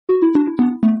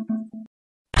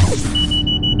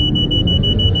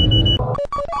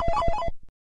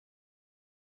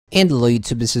And hello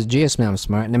YouTube, this is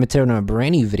GSmaniamsmart, and I'm here on a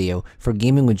brand new video for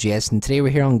Gaming with GS, and today we're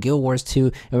here on Guild Wars 2,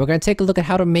 and we're going to take a look at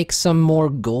how to make some more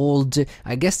gold.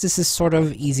 I guess this is sort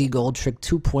of Easy Gold Trick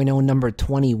 2.0 number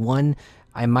 21.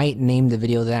 I might name the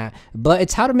video that, but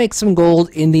it's how to make some gold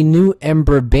in the new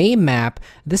Ember Bay map.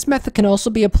 This method can also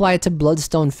be applied to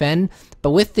Bloodstone Fen, but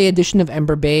with the addition of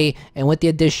Ember Bay and with the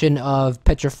addition of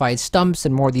petrified stumps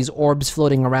and more of these orbs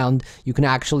floating around, you can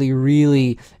actually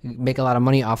really make a lot of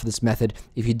money off of this method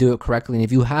if you do it correctly and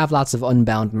if you have lots of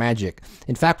Unbound Magic.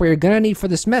 In fact, what you're going to need for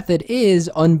this method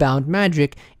is Unbound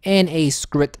Magic and a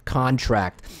Skritt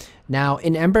Contract. Now,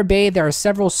 in Ember Bay, there are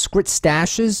several Skritt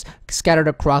Stashes scattered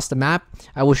across the map.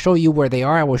 I will show you where they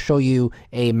are. I will show you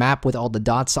a map with all the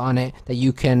dots on it that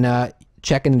you can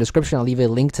check in the description. I'll leave a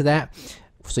link to that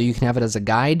so you can have it as a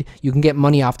guide. You can get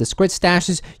money off the Skritt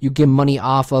Stashes. You get money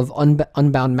off of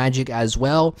Unbound Magic as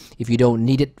well if you don't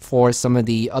need it for some of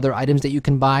the other items that you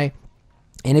can buy.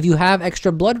 And if you have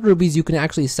extra blood rubies, you can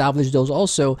actually salvage those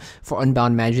also for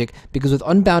Unbound Magic, because with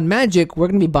Unbound Magic, we're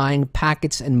going to be buying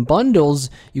packets and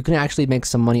bundles. You can actually make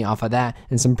some money off of that,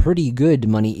 and some pretty good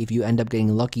money if you end up getting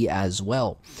lucky as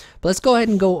well. But let's go ahead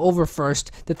and go over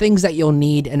first the things that you'll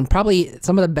need, and probably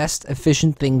some of the best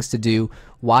efficient things to do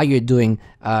while you're doing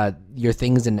your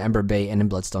things in Ember Bay and in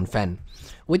Bloodstone Fen.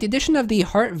 With the addition of the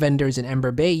heart vendors in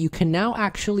Ember Bay, you can now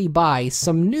actually buy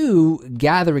some new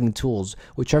gathering tools,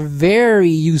 which are very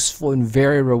useful and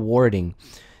very rewarding.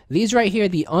 These right here,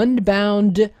 the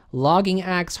Unbound Logging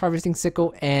Axe, Harvesting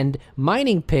Sickle, and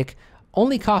Mining Pick,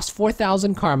 only cost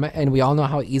 4,000 karma, and we all know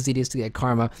how easy it is to get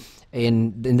karma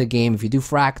in the game. If you do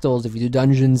fractals, if you do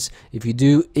dungeons, if you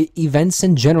do events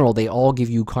in general, they all give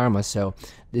you karma, so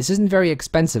this isn't very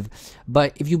expensive.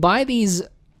 But if you buy these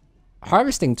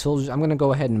harvesting tools, I'm going to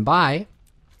go ahead and buy,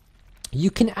 you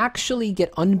can actually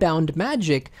get Unbound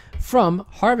Magic from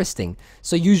harvesting.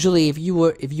 So usually if you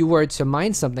were to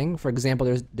mine something, for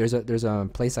example, there's a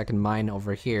place I can mine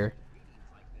over here.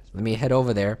 Let me head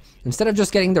over there. Instead of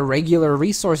just getting the regular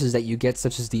resources that you get,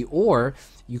 such as the ore,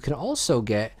 you can also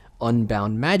get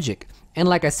Unbound Magic. And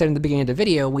like I said in the beginning of the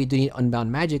video, we do need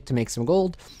Unbound Magic to make some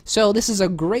gold. So this is a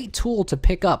great tool to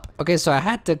pick up. Okay, so I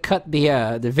had to cut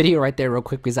the video right there real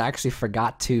quick because I actually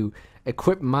forgot to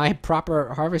equip my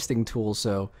proper harvesting tool.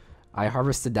 So I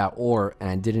harvested that ore and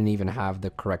I didn't even have the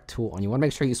correct tool. And you want to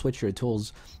make sure you switch your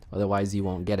tools, otherwise you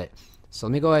won't get it. So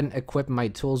let me go ahead and equip my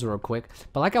tools real quick.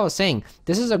 But like I was saying,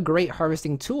 this is a great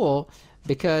harvesting tool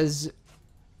because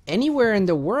anywhere in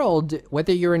the world,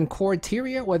 whether you're in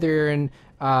Corteria, whether you're in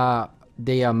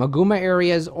the Maguma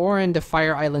areas or in the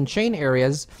Fire Island chain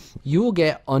areas, you will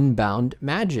get Unbound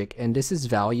Magic, and this is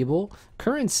valuable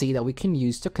currency that we can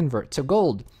use to convert to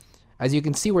gold. As you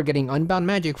can see, we're getting Unbound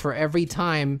Magic for every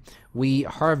time we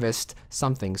harvest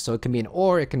something. So it can be an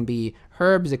ore, it can be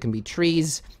herbs, it can be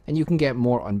trees, and you can get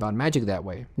more Unbound Magic that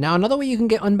way. Now, another way you can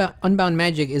get Unbound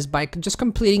Magic is by just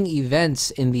completing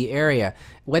events in the area.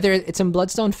 Whether it's in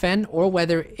Bloodstone Fen or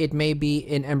whether it may be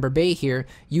in Ember Bay here,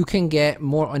 you can get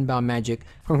more Unbound Magic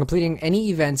from completing any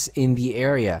events in the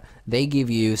area. They give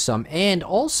you some. And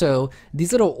also,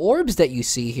 these little orbs that you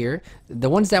see here, the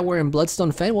ones that were in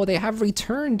Bloodstone Fen, well, they have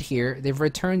returned here. They've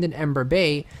returned in Ember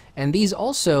Bay, and these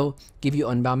also give you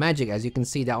Unbound Magic. As you can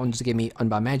see, that one just gave me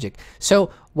Unbound Magic.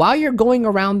 So while you're going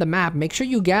around the map, make sure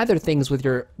you gather things with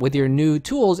your new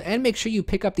tools, and make sure you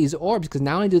pick up these orbs, because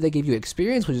not only do they give you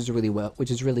experience, which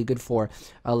is really good for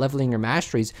leveling your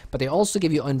masteries, but they also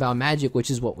give you Unbound Magic,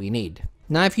 which is what we need.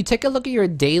 Now, if you take a look at your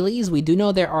dailies, we do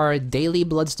know there are daily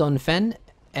Bloodstone Fen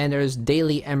and there's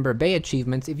daily Ember Bay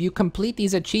achievements. If you complete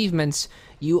these achievements,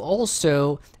 you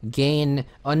also gain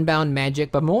Unbound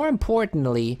Magic, but more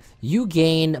importantly, you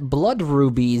gain blood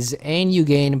rubies and you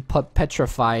gain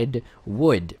petrified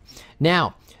wood.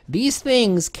 Now, these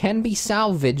things can be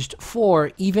salvaged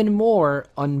for even more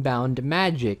Unbound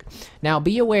Magic. Now,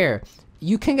 be aware,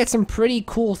 you can get some pretty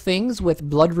cool things with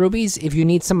blood rubies. If you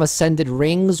need some ascended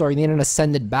rings, or you need an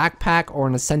ascended backpack or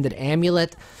an ascended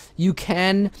amulet, you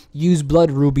can use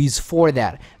blood rubies for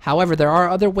that. However, there are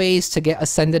other ways to get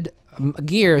ascended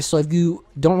gear, so if you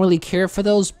don't really care for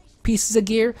those pieces of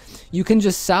gear, you can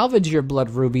just salvage your blood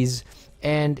rubies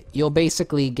and you'll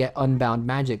basically get Unbound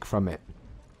Magic from it.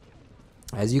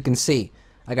 As you can see,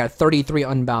 I got 33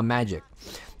 Unbound Magic.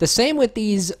 The same with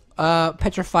these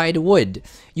petrified wood.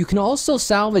 You can also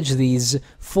salvage these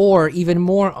for even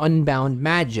more Unbound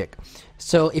Magic.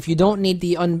 So if you don't need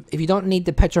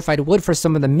the petrified wood for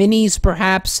some of the minis,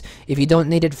 perhaps if you don't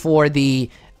need it for the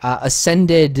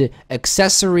ascended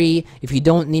accessory, if you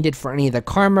don't need it for any of the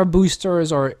karma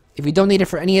boosters, or If you don't need it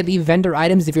for any of the vendor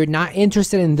items, if you're not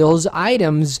interested in those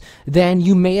items, then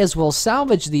you may as well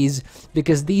salvage these,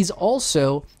 because these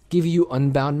also give you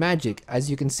Unbound Magic.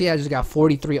 As you can see, I just got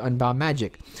 43 Unbound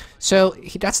Magic. So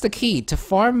that's the key. To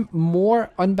farm more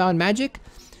Unbound Magic,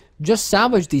 just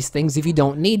salvage these things if you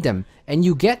don't need them. And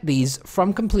you get these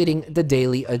from completing the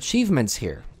daily achievements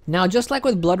here. Now, just like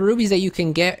with blood rubies that you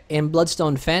can get in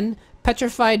Bloodstone Fen,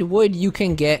 petrified wood you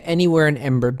can get anywhere in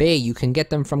Ember Bay. You can get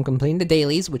them from completing the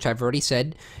dailies, which I've already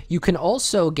said. You can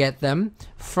also get them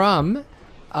from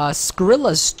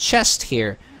Skrilla's chest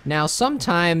here. Now,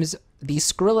 sometimes the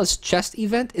Skrilla's chest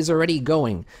event is already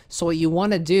going. So what you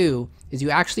want to do is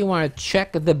you actually want to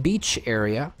check the beach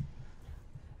area.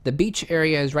 The beach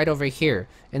area is right over here.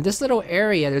 In this little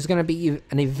area, there's going to be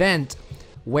an event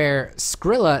where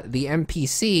Skrilla, the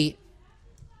NPC,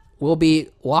 will be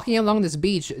walking along this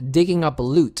beach digging up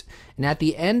loot. And at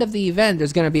the end of the event,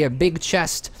 there's going to be a big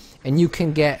chest, and you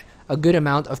can get a good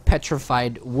amount of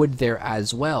petrified wood there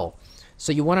as well.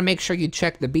 So you want to make sure you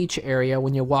check the beach area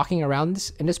when you're walking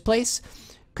around in this place,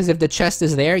 because if the chest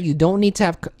is there, you don't need to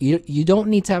have you don't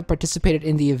need to have participated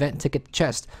in the event to get the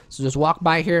chest. So just walk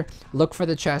by here, look for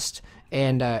the chest,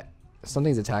 and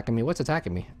something's attacking me. What's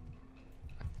attacking me?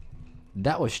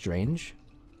 That was strange.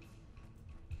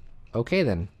 Okay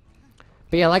then.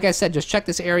 But yeah, like I said, just check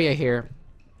this area here,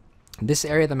 this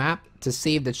area of the map, to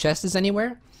see if the chest is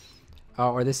anywhere,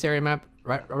 or this area map.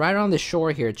 Right on the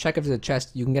shore here, check if there's a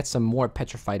chest. You can get some more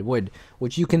petrified wood,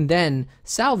 which you can then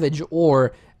salvage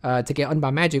or to get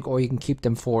Unbound Magic, or you can keep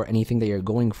them for anything that you're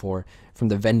going for from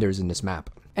the vendors in this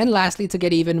map. And lastly, to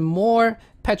get even more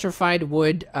petrified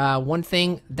wood, one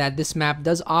thing that this map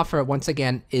does offer, once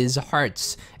again, is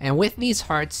hearts. And with these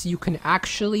hearts, you can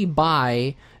actually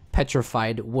buy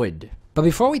petrified wood. But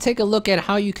before we take a look at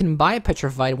how you can buy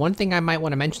petrified, one thing I might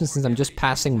want to mention, since I'm just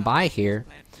passing by here,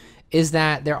 is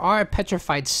that there are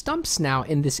petrified stumps now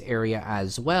in this area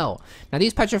as well. Now,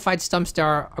 these petrified stumps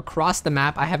are across the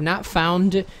map. I have not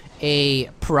found a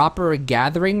proper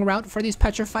gathering route for these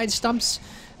petrified stumps,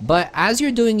 but as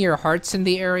you're doing your hearts in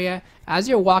the area, as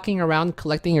you're walking around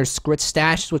collecting your Skritt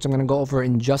Stashes, which I'm going to go over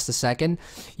in just a second,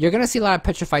 you're going to see a lot of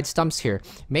petrified stumps here.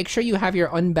 Make sure you have your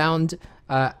Unbound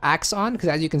axe on, because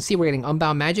as you can see, we're getting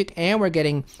Unbound Magic and we're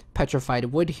getting petrified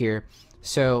wood here.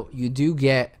 So you do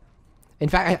get... In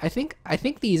fact, I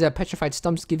think these petrified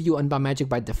stumps give you Unbound Magic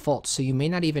by default, so you may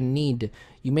not even need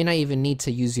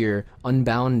to use your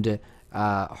Unbound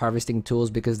harvesting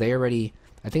tools, because they already...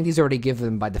 I think these already give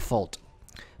them by default.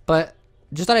 But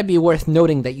just thought it'd be worth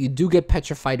noting that you do get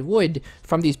petrified wood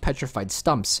from these petrified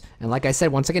stumps. And like I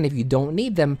said, once again, if you don't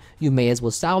need them, you may as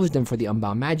well salvage them for the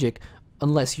Unbound Magic,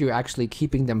 unless you're actually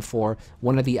keeping them for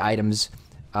one of the items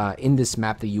in this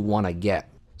map that you want to get.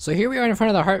 So here we are in front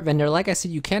of the heart vendor. Like I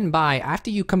said, you can buy,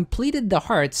 after you completed the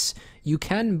hearts, you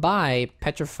can buy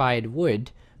petrified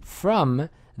wood from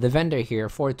the vendor here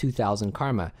for 2,000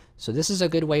 karma. So this is a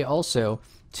good way also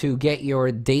to get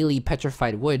your daily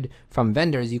petrified wood from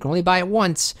vendors. You can only buy it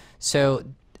once, so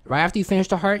right after you finish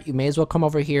the heart, you may as well come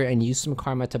over here and use some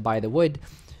karma to buy the wood,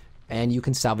 and you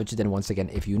can salvage it then once again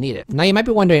if you need it. Now you might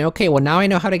be wondering, okay, well now I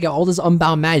know how to get all this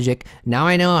Unbound Magic, now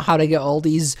I know how to get all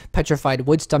these petrified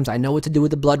wood stumps, I know what to do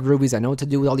with the blood rubies, I know what to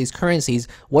do with all these currencies.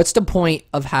 What's the point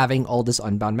of having all this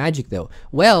Unbound Magic though?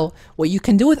 Well, what you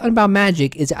can do with Unbound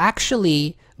Magic is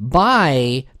actually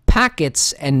buy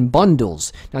packets and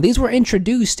bundles. Now these were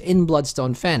introduced in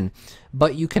Bloodstone Fen,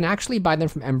 but you can actually buy them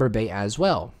from Ember Bay as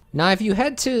well. Now if you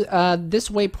head to this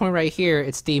waypoint right here,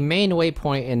 it's the main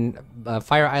waypoint in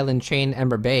Fire Island Chain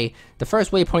Ember Bay. The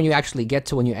first waypoint you actually get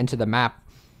to when you enter the map.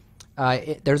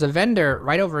 There's a vendor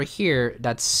right over here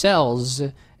that sells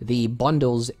the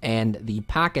bundles and the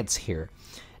packets here.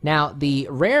 Now, the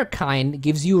rare kind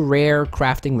gives you rare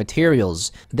crafting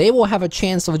materials. They will have a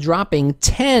chance of dropping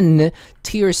 10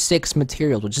 tier 6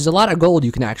 materials, which is a lot of gold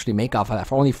you can actually make off of that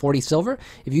for only 40 silver.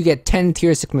 If you get 10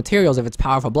 tier 6 materials, if it's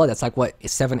powerful blood, that's like, what,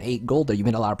 7, 8 gold there. You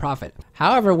made a lot of profit.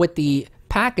 However, with the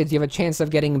package, you have a chance of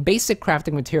getting basic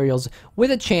crafting materials with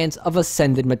a chance of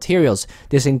ascended materials.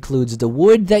 This includes the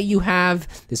wood that you have,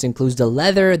 this includes the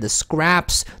leather, the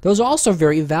scraps. Those are also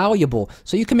very valuable,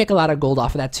 so you can make a lot of gold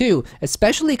off of that too,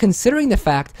 especially considering the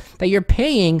fact that you're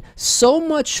paying so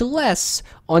much less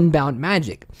Unbound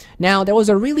Magic. Now, there was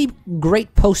a really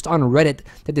great post on Reddit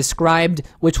that described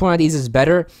which one of these is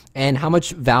better and how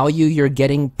much value you're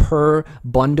getting per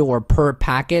bundle or per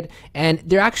packet, and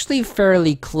they're actually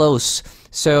fairly close.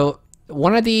 So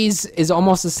one of these is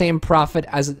almost the same profit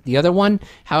as the other one.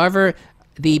 However,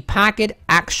 the packet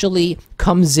actually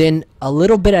comes in a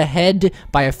little bit ahead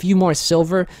by a few more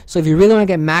silver. So if you really want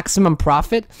to get maximum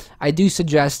profit, I do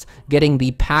suggest getting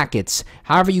the packets.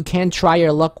 However, you can try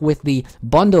your luck with the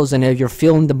bundles, and if you're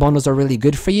feeling the bundles are really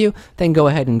good for you, then go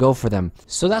ahead and go for them.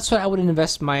 So that's what I would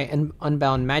invest my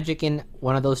Unbound Magic in,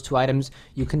 one of those two items.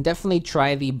 You can definitely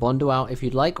try the bundle out if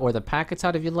you'd like, or the packets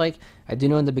out if you'd like. I do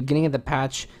know in the beginning of the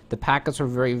patch, the packets were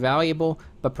very valuable,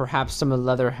 but perhaps some of the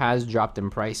leather has dropped in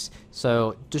price.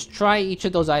 So just try each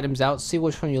of those items out, see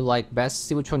which one you like best,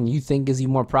 see which one you think gives you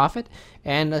more profit,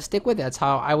 and stick with it. That's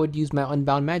how I would use my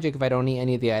Unbound Magic if I don't need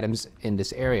any of the items in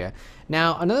this area.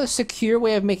 Now, another secure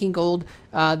way of making gold,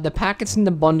 the packets and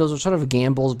the bundles are sort of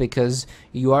gambles because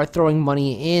you are throwing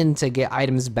money in to get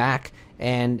items back,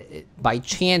 and by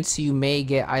chance you may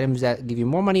get items that give you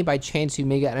more money, by chance you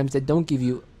may get items that don't give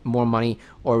you more money,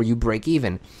 or you break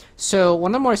even. So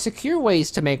one of the more secure ways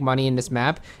to make money in this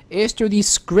map is through the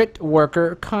Skritt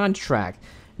Worker Contract.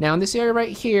 Now in this area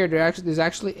right here, there's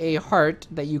actually a heart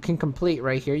that you can complete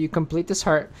right here. You complete this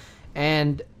heart,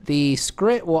 and the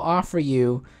Skritt will offer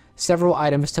you several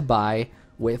items to buy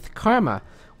with karma.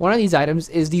 One of these items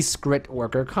is the Skritt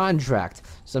Worker Contract.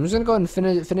 So I'm just going to go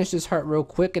ahead and finish this heart real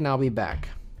quick, and I'll be back.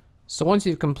 So once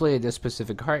you've completed this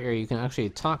specific heart area, you can actually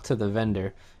talk to the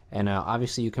vendor. And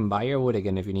obviously you can buy your wood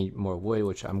again if you need more wood,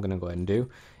 which I'm going to go ahead and do.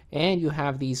 And you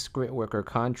have the Skritt Worker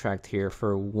Contract here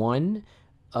for 1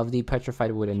 of the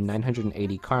petrified wood and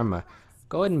 980 karma.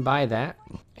 Go ahead and buy that.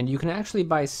 And you can actually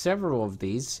buy several of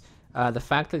these. The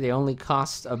fact that they only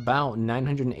cost about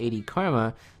 980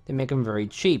 karma, they make them very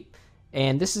cheap.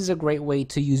 And this is a great way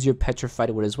to use your petrified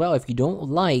wood as well. If you don't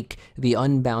like the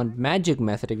Unbound Magic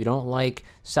method, if you don't like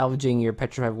salvaging your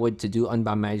petrified wood to do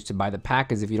Unbound Magic to buy the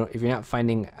packets, if you're not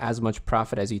finding as much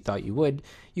profit as you thought you would,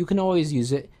 you can always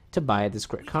use it to buy the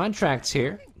Skritt contracts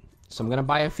here. So I'm gonna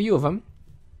buy a few of them,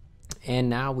 and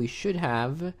now we should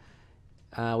have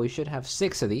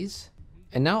 6 of these.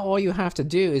 And now all you have to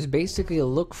do is basically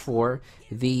look for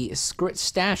the Skritt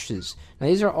Stashes. Now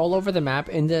these are all over the map.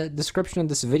 In the description of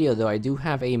this video though, I do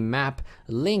have a map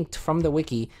linked from the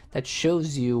wiki that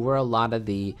shows you where a lot of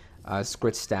the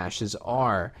Skritt Stashes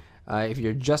are. If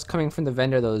you're just coming from the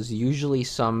vendor, there's usually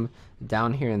some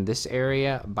down here in this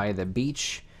area by the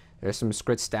beach. There's some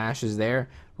Skritt Stashes there.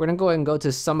 We're going to go ahead and go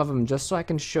to some of them just so I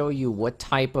can show you what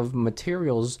type of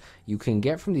materials you can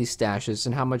get from these stashes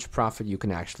and how much profit you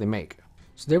can actually make.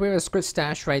 So there we have a Skritt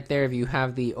Stash right there. If you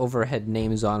have the overhead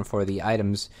names on for the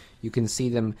items, you can see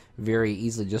them very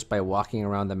easily just by walking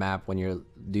around the map when you're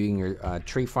doing your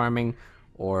tree farming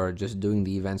or just doing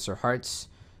the events or hearts.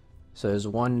 So there's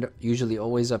one usually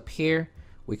always up here.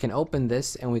 We can open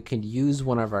this and we can use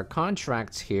one of our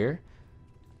contracts here,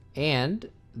 and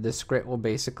the Skritt will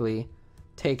basically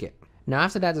take it. Now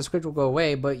after that, the Skritt will go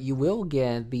away, but you will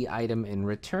get the item in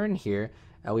return here.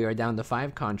 We are down to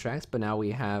 5 contracts, but now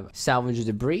we have salvage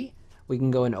debris. We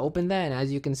can go and open that, and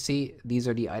as you can see, these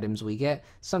are the items we get.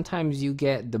 Sometimes you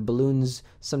get the balloons,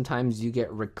 sometimes you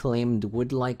get reclaimed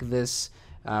wood like this.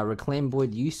 Reclaimed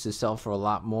wood used to sell for a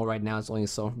lot more. Right now it's only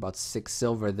selling for about 6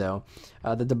 silver though.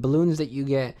 The balloons that you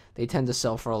get, they tend to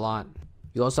sell for a lot.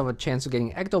 You also have a chance of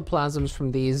getting ectoplasms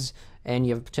from these, and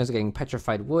you have a chance of getting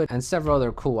petrified wood and several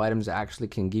other cool items that actually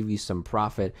can give you some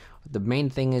profit. The main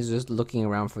thing is just looking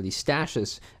around for these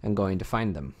stashes and going to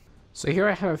find them. So here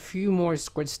I have a few more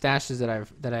Skritt Stashes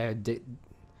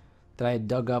that I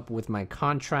dug up with my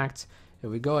contract. If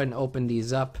we go ahead and open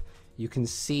these up, you can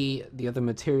see the other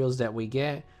materials that we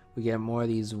get. We get more of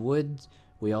these woods.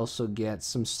 We also get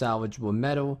some salvageable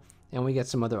metal, and we get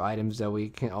some other items that we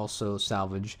can also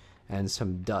salvage, and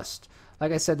some dust.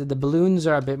 Like I said, the balloons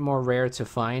are a bit more rare to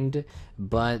find,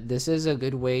 but this is a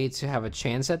good way to have a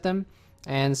chance at them.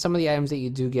 And some of the items that you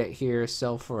do get here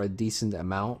sell for a decent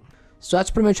amount. So that's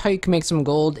pretty much how you can make some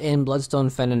gold in Bloodstone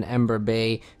Fen and Ember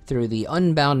Bay through the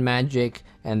Unbound Magic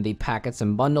and the packets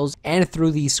and bundles, and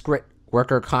through the Skritt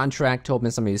Worker Contract to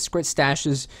open some of these Skritt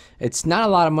Stashes. It's not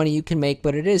a lot of money you can make,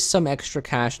 but it is some extra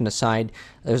cash on the side.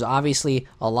 There's obviously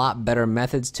a lot better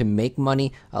methods to make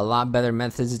money, a lot better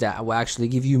methods that will actually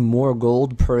give you more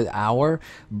gold per hour,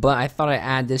 but I thought I'd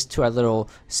add this to our little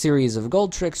series of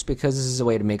gold tricks because this is a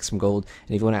way to make some gold,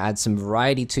 and if you want to add some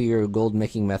variety to your gold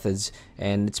making methods,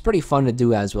 and it's pretty fun to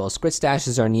do as well. Skritt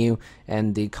Stashes are new,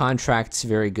 and the contract's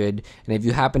very good, and if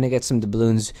you happen to get some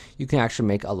doubloons, you can actually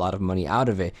make a lot of money out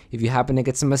of it. If you happen to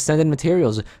get some ascended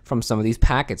materials from some of these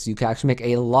packets, you can actually make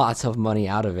a lot of money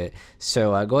out of it.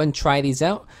 So go ahead and try these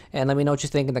out, and let me know what you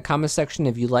think in the comment section.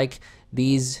 If you like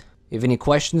these If you have any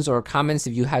questions or comments,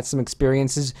 if you had some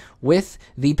experiences with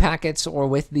the packets or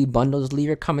with the bundles, leave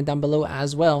your comment down below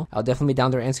as well. I'll definitely be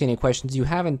down there answering any questions you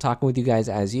have and talking with you guys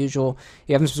as usual. If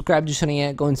you haven't subscribed to the channel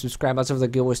yet, go and subscribe. Lots of other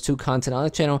Guild Wars 2 content on the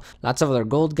channel. Lots of other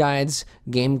gold guides,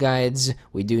 game guides.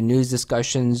 We do news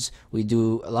discussions. We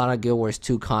do a lot of Guild Wars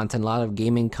 2 content, a lot of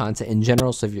gaming content in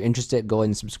general. So if you're interested, go ahead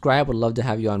and subscribe. Would love to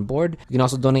have you on board. You can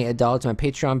also donate $1 to my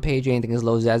Patreon page. Anything as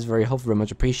low as that is very helpful, very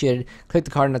much appreciated. Click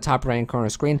the card in the top right corner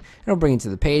of the screen, and it'll bring you to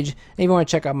the page. And if you want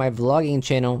to check out my vlogging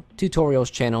channel,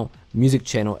 tutorials channel, music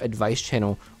channel, advice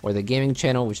channel, or the gaming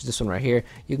channel, which is this one right here,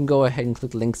 you can go ahead and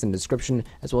click the links in the description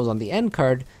as well as on the end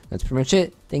card. That's pretty much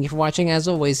it. Thank you for watching as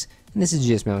always, and this is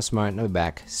GSmaniamsmart, and I'll be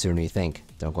back sooner than you think.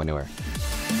 Don't go anywhere.